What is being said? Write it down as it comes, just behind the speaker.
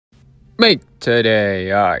Make today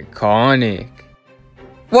iconic.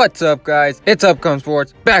 What's up, guys? It's Upcome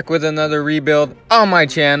Sports, back with another rebuild on my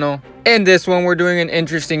channel. In this one, we're doing an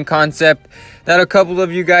interesting concept that a couple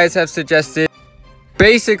of you guys have suggested.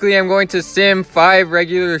 Basically, I'm going to sim 5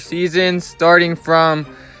 regular seasons, starting from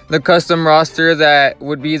the custom roster that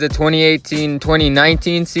would be the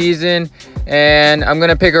 2018-2019 season. And I'm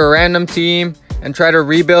going to pick a random team and try to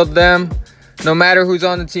rebuild them, no matter who's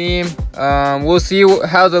on the team. We'll see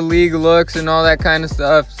how the league looks and all that kind of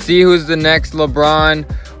stuff. See who's the next LeBron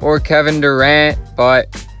or Kevin Durant. But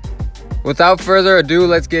without further ado,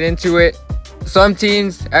 let's get into it. Some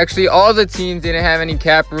teams, actually all the teams, didn't have any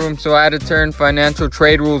cap room, so I had to turn financial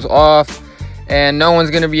trade rules off, and no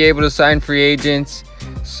one's going to be able to sign free agents.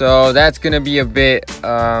 So that's going to be a bit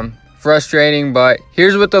frustrating, but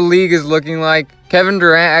here's what the league is looking like. Kevin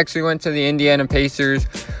Durant actually went to the Indiana Pacers.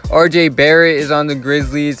 RJ Barrett is on the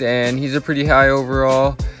Grizzlies, and he's a pretty high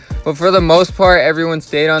overall. But for the most part, everyone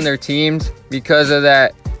stayed on their teams because of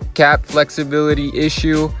that cap flexibility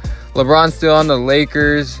issue. LeBron's still on the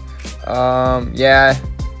Lakers. Yeah,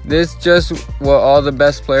 this is just what all the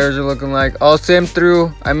best players are looking like. I'll skip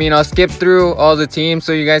through all the teams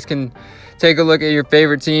so you guys can take a look at your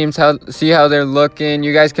favorite teams, see how they're looking.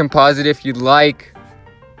 You guys can pause it if you'd like.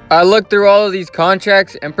 I looked through all of these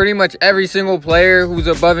contracts, and pretty much every single player who's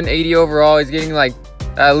above an 80 overall is getting like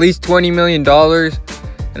at least $20 million.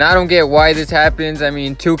 And I don't get why this happens. I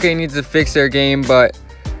mean, 2K needs to fix their game, but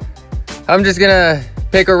I'm just gonna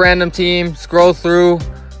pick a random team, scroll through.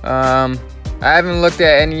 I haven't looked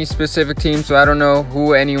at any specific team, so I don't know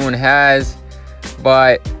who anyone has,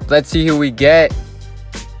 but let's see who we get.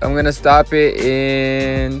 I'm gonna stop it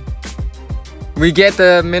in, we get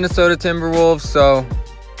the Minnesota Timberwolves. So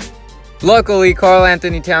luckily Karl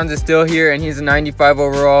Anthony Towns is still here, and he's a 95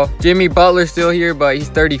 overall. Jimmy Butler's still here, but he's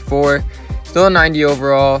 34, still a 90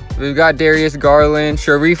 overall. We've got Darius Garland,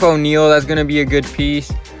 Sharif O'Neal, that's gonna be a good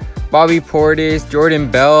piece. Bobby Portis, Jordan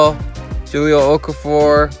Bell, Jahlil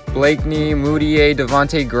Okafor, Blakeney, Moutier,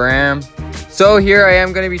 Devontae Graham. So here I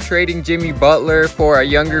am going to be trading Jimmy Butler for a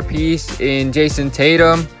younger piece in Jason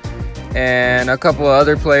Tatum and a couple of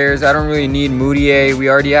other players. I don't really need Moutier. We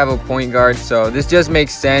already have a point guard, so this just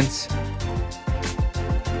makes sense.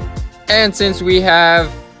 And since we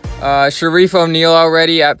have Sharif O'Neal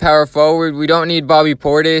already at power forward, we don't need Bobby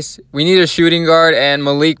Portis. We need a shooting guard, and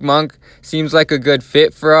Malik Monk seems like a good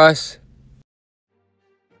fit for us.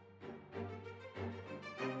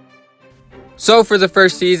 So for the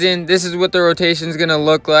first season, this is what the rotation is going to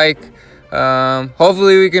look like.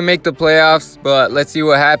 Hopefully we can make the playoffs, but let's see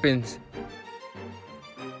what happens.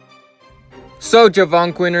 So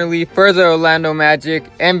Javon Quinterly for the Orlando Magic,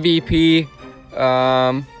 MVP.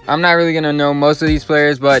 I'm not really going to know most of these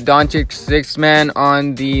players, but Doncic, 6th man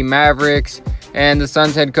on the Mavericks, and the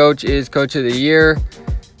Suns head coach is Coach of the Year.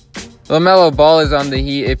 LaMelo Ball is on the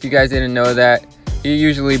Heat, if you guys didn't know that. He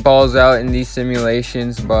usually balls out in these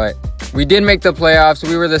simulations, but we did make the playoffs.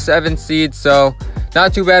 We were the 7th seed, so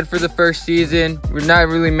not too bad for the first season. We've not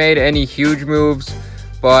really made any huge moves,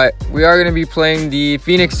 but we are going to be playing the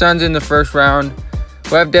Phoenix Suns in the first round.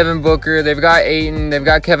 We have Devin Booker, they've got Ayton, they've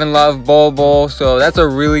got Kevin Love, Bol, so that's a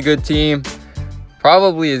really good team.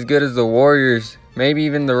 Probably as good as the Warriors, maybe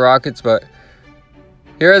even the Rockets, but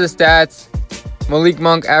here are the stats. Malik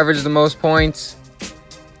Monk averaged the most points.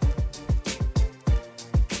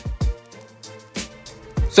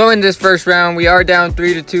 So in this first round, we are down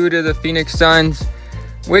 3-2 to the Phoenix Suns,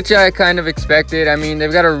 which I kind of expected. I mean,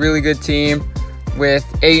 they've got a really good team with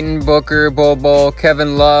Ayton, Booker, Bol,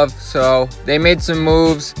 Kevin Love. So they made some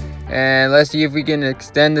moves, and let's see if we can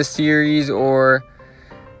extend the series, or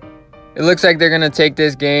it looks like they're going to take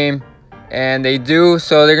this game, and they do.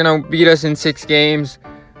 So they're going to beat us in 6 games.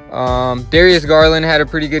 Darius Garland had a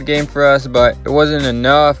pretty good game for us, but it wasn't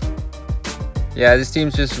enough. Yeah, this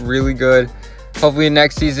team's just really good. Hopefully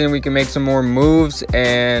next season we can make some more moves,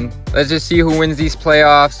 and let's just see who wins these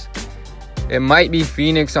playoffs. It might be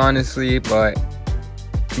Phoenix, honestly, but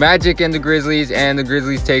Magic and the Grizzlies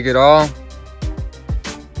take it all.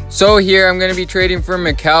 So here I'm going to be trading for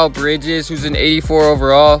Mikal Bridges, who's an 84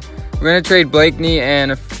 overall. We're going to trade Blakeney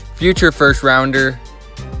and a future first rounder.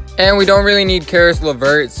 And we don't really need Karis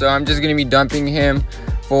LeVert, so I'm just going to be dumping him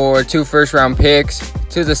for 2 first-round picks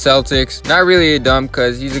to the Celtics. Not really a dump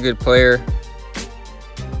because he's a good player.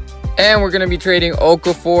 And we're going to be trading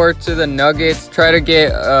Okafor to the Nuggets. Try to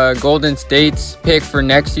get Golden State's pick for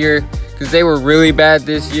next year, because they were really bad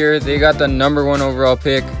this year. They got the #1 overall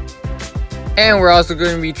pick. And we're also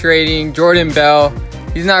going to be trading Jordan Bell.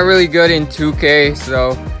 He's not really good in 2K,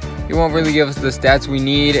 so he won't really give us the stats we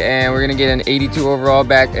need. And we're going to get an 82 overall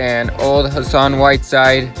back and old Hassan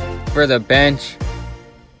Whiteside. for the bench.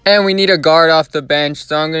 And we need a guard off the bench,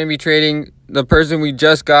 so I'm going to be trading the person we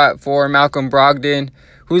just got for Malcolm Brogdon,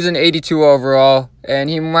 who's an 82 overall, and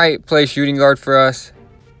he might play shooting guard for us.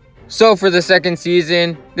 So for the second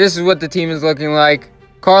season, this is what the team is looking like.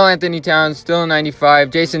 Karl Anthony Towns, still 95.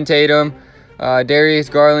 Jason Tatum, Darius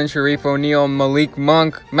Garland, Shareef O'Neal, Malik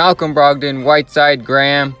Monk, Malcolm Brogdon, Whiteside,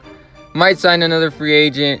 Graham. Might sign another free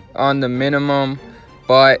agent on the minimum,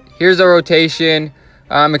 but here's a rotation.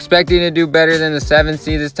 I'm expecting to do better than the 7th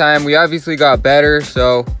seed this time. We obviously got better,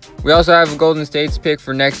 so we also have a Golden State's pick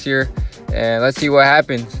for next year, and let's see what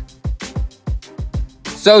happens.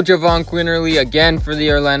 So Javon Quinterly again for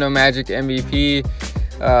the Orlando Magic MVP.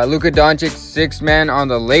 Luka Doncic, 6th man on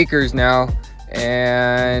the Lakers now,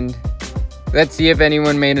 and let's see if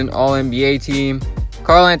anyone made an All-NBA team.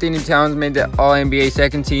 Karl Anthony Towns made the All-NBA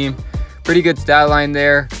 2nd team. Pretty good stat line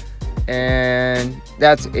there, and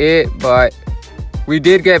that's it, but we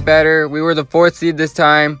did get better. We were the 4th seed this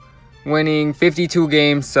time, winning 52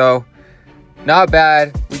 games, so not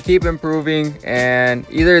bad. We keep improving, and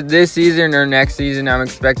either this season or next season, I'm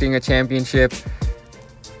expecting a championship.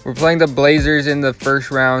 We're playing the Blazers in the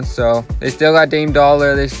first round, so they still got Dame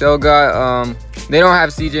Dollar. They still got, they don't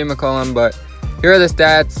have CJ McCollum, but here are the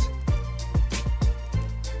stats.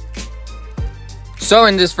 So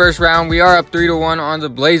in this first round, we are up 3-1 on the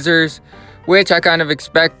Blazers, which I kind of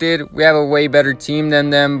expected. We have a way better team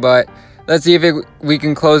than them, but let's see if we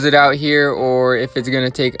can close it out here or if it's going to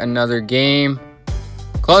take another game.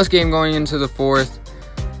 Close game going into the 4th,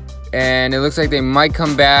 and it looks like they might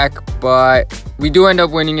come back, but we do end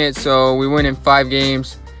up winning it, so we win in 5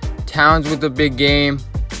 games. Towns with the big game,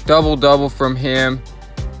 double-double from him.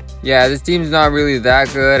 Yeah, this team's not really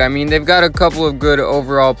that good. I mean, they've got a couple of good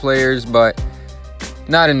overall players, but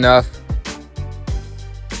not enough.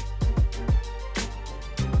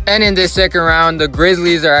 And in this second round, the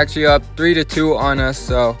Grizzlies are actually up 3-2 on us.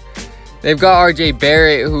 So they've got RJ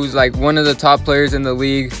Barrett, who's like one of the top players in the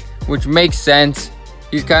league, which makes sense.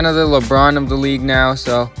 He's kind of the LeBron of the league now,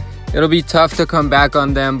 so it'll be tough to come back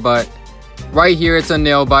on them. But right here, it's a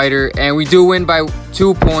nail biter, and we do win by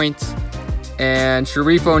 2 points. And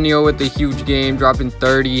Shareef O'Neal with the huge game, dropping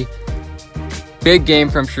 30. Big game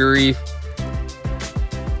from Shareef.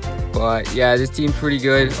 But yeah, this team's pretty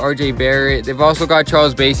good. RJ Barrett. They've also got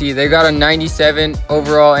Charles Bassey. They got a 97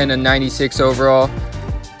 overall and a 96 overall.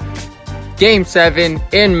 Game 7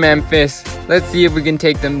 in Memphis. Let's see if we can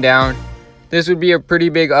take them down. This would be a pretty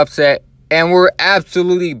big upset. And we're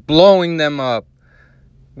absolutely blowing them up.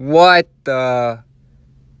 What the?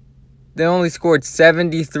 They only scored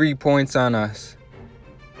 73 points on us.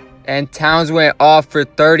 And Towns went off for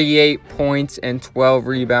 38 points and 12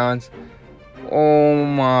 rebounds. Oh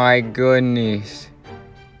my goodness.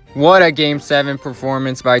 What a Game 7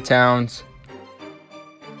 performance by Towns.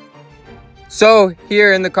 So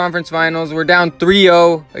here in the conference finals, we're down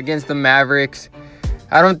 3-0 against the Mavericks.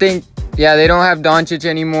 I don't think, yeah, they don't have Doncic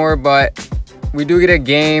anymore, but we do get a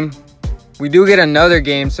game. We do get another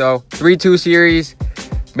game, so 3-2 series.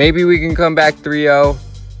 Maybe we can come back 3-0.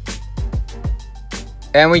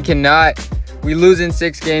 And we cannot. We lose in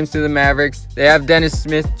 6 games to the Mavericks. They have Dennis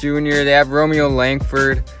Smith Jr. They have Romeo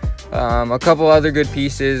Langford. A couple other good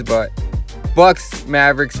pieces, but Bucks,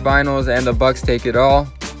 Mavericks finals, and the Bucks take it all.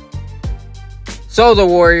 So the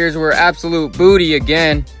Warriors were absolute booty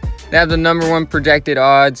again. They have the #1 projected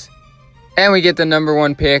odds, and we get the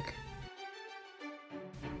 #1 pick.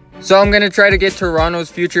 So I'm going to try to get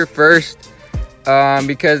Toronto's future first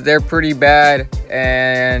because they're pretty bad,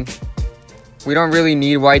 and we don't really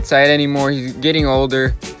need Whiteside anymore. He's getting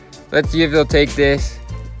older. Let's see if he'll take this.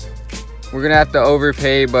 We're going to have to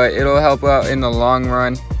overpay, but it'll help out in the long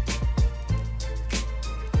run.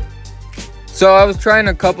 So I was trying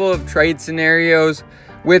a couple of trade scenarios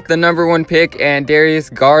with the #1 pick and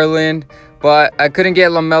Darius Garland, but I couldn't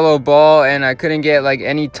get LaMelo Ball, and I couldn't get like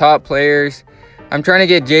any top players. I'm trying to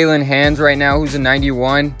get Jalen Hands right now, who's a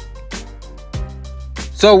 91.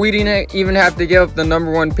 So we didn't even have to give up the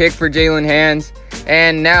 #1 pick for Jalen Hands.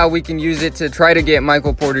 And now we can use it to try to get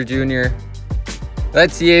Michael Porter Jr.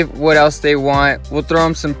 Let's see what else they want. We'll throw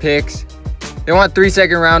them some picks. They want 3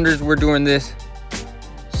 second rounders. We're doing this.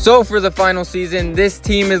 So for the final season, this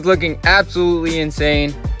team is looking absolutely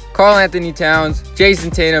insane. Karl Anthony Towns, Jason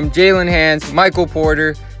Tatum, Jalen Hands, Michael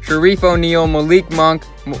Porter, Shareef O'Neal, Malik Monk,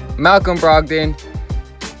 Malcolm Brogdon.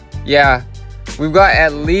 Yeah, we've got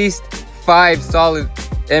at least 5 solid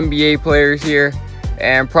NBA players here,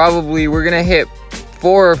 and probably we're gonna hit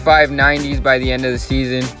 4 or 5 90s by the end of the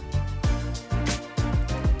season.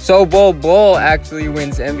 So Bol Bol actually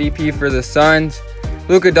wins MVP for the Suns.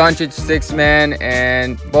 Luka Doncic 6th man,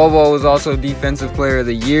 and Bobo was also Defensive Player of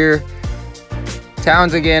the Year.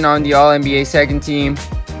 Towns again on the All-NBA second team.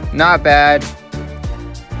 Not bad,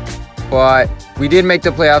 but we did make the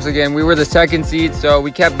playoffs again. We were the second seed, so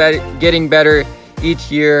we kept getting better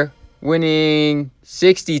each year, winning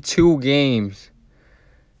 62 games.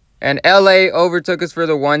 And LA overtook us for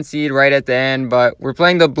the 1 seed right at the end, but we're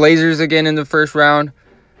playing the Blazers again in the first round.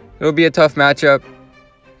 It'll be a tough matchup.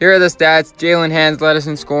 Here are the stats. Jalen Hands led us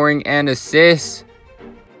in scoring and assists.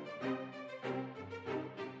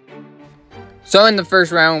 So in the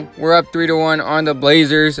first round, we're up 3-1 on the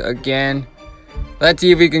Blazers again. Let's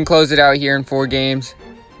see if we can close it out here in 4 games.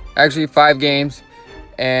 Actually, 5 games.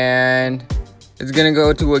 And it's going to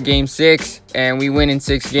go to a game 6. And we win in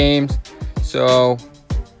 6 games. So,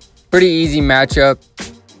 pretty easy matchup.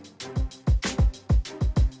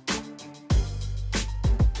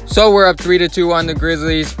 So we're up 3-2 on the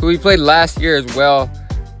Grizzlies, who we played last year as well.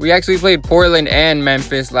 We actually played Portland and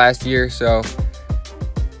Memphis last year, so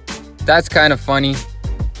that's kind of funny.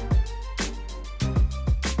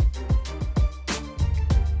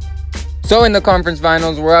 So in the conference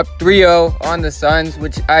finals, we're up 3-0 on the Suns,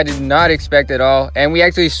 which I did not expect at all. And we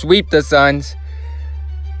actually sweep the Suns.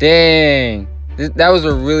 Dang. That was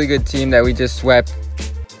a really good team that we just swept.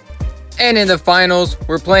 And in the finals,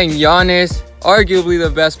 we're playing Giannis, arguably the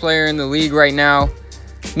best player in the league right now.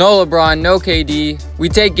 No LeBron, no KD. We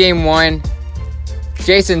take game 1.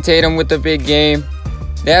 Jason Tatum with the big game.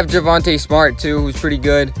 They have Javonte Smart too, who's pretty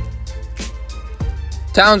good.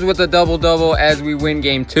 Towns with a double-double as we win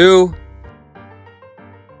game 2.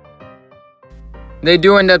 They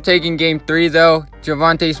do end up taking game 3 though.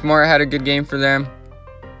 Javonte Smart had a good game for them.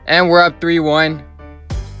 And we're up 3-1.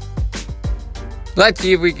 Let's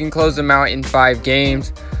see if we can close them out in 5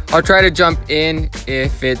 games. I'll try to jump in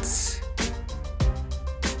if it's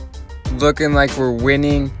looking like we're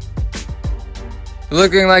winning.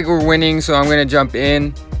 So I'm going to jump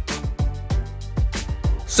in.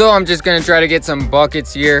 So I'm just going to try to get some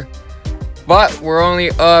buckets here. But we're only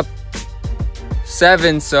up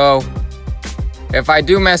 7, so if I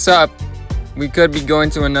do mess up, we could be going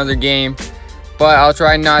to another game. But I'll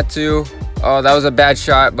try not to. Oh, that was a bad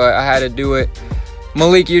shot, but I had to do it.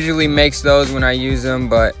 Malik usually makes those when I use them,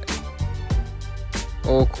 but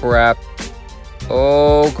oh crap.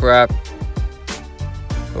 Oh crap.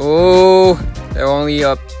 Oh,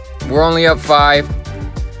 we're only up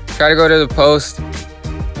 5. Try to go to the post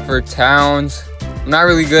for Towns. I'm not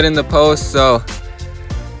really good in the post, so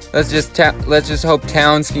let's just hope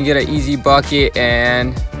Towns can get an easy bucket.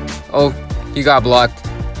 And oh, he got blocked.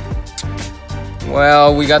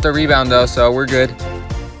 Well, we got the rebound though, so we're good.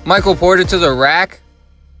 Michael Porter to the rack.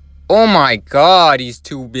 Oh my God, he's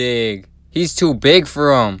too big. He's too big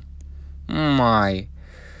for him. Oh my.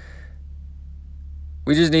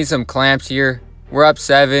 We just need some clamps here. We're up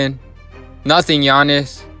 7. Nothing,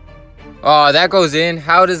 Giannis. Oh, that goes in.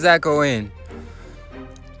 How does that go in?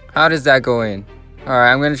 Alright,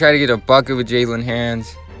 I'm going to try to get a bucket with Jalen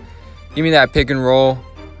Hands. Give me that pick and roll.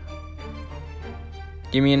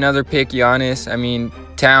 Give me another pick,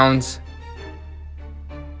 Towns.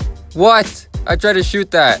 What? I tried to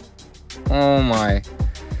shoot that. Oh my.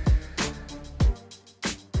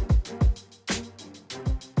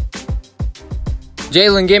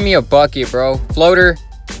 Jalen, give me a bucket, bro. Floater.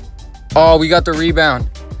 Oh, we got the rebound.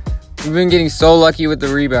 We've been getting so lucky with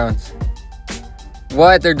the rebounds.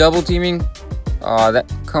 What? They're double teaming? Oh,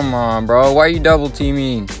 come on, bro. Why are you double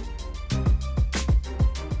teaming?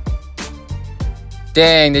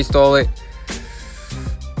 Dang, they stole it.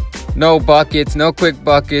 No buckets, no quick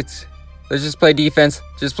buckets. Let's just play defense.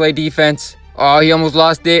 Oh, he almost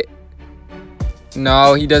lost it.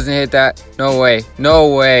 No, he doesn't hit that. No way.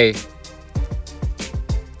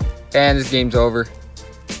 And this game's over.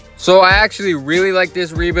 So I actually really like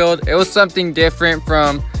this rebuild. It was something different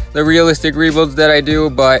from the realistic rebuilds that I do,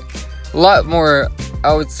 but a lot more,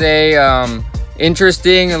 I would say,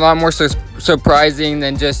 interesting, a lot more surprising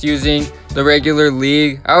than just using the regular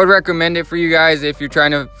league. I would recommend it for you guys if you're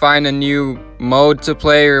trying to find a new mode to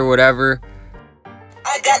play or whatever.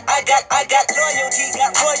 I got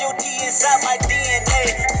royalty inside my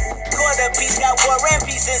DNA. Quarter piece, got war and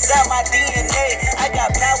peace inside my DNA. I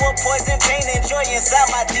got power, poison, pain, and joy inside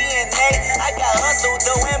my DNA. I got hustle,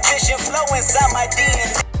 though, ambition, flow inside my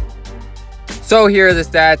DNA. So here are the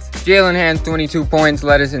stats. Jalen Hands, 22 points,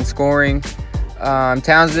 led us in scoring.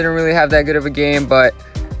 Towns didn't really have that good of a game, but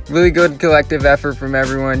really good collective effort from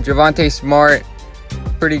everyone. Javonte Smart,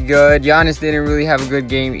 pretty good. Giannis didn't really have a good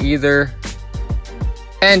game either.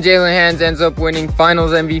 And Jalen Hands ends up winning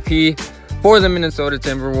Finals MVP for the Minnesota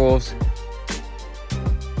Timberwolves.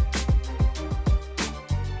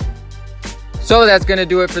 So that's gonna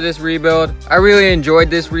do it for this rebuild. I really enjoyed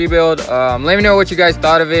this rebuild. Let me know what you guys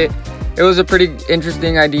thought of it. It was a pretty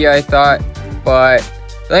interesting idea, I thought, but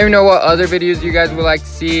let me know what other videos you guys would like to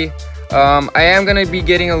see. I am gonna be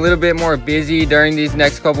getting a little bit more busy during these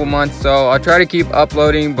next couple months, so I'll try to keep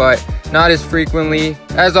uploading, but not as frequently.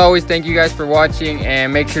 As always, thank you guys for watching,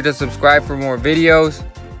 and make sure to subscribe for more videos.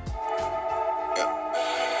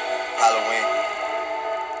 Halloween.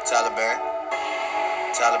 Tyler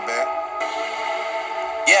Bear.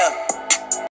 Yeah.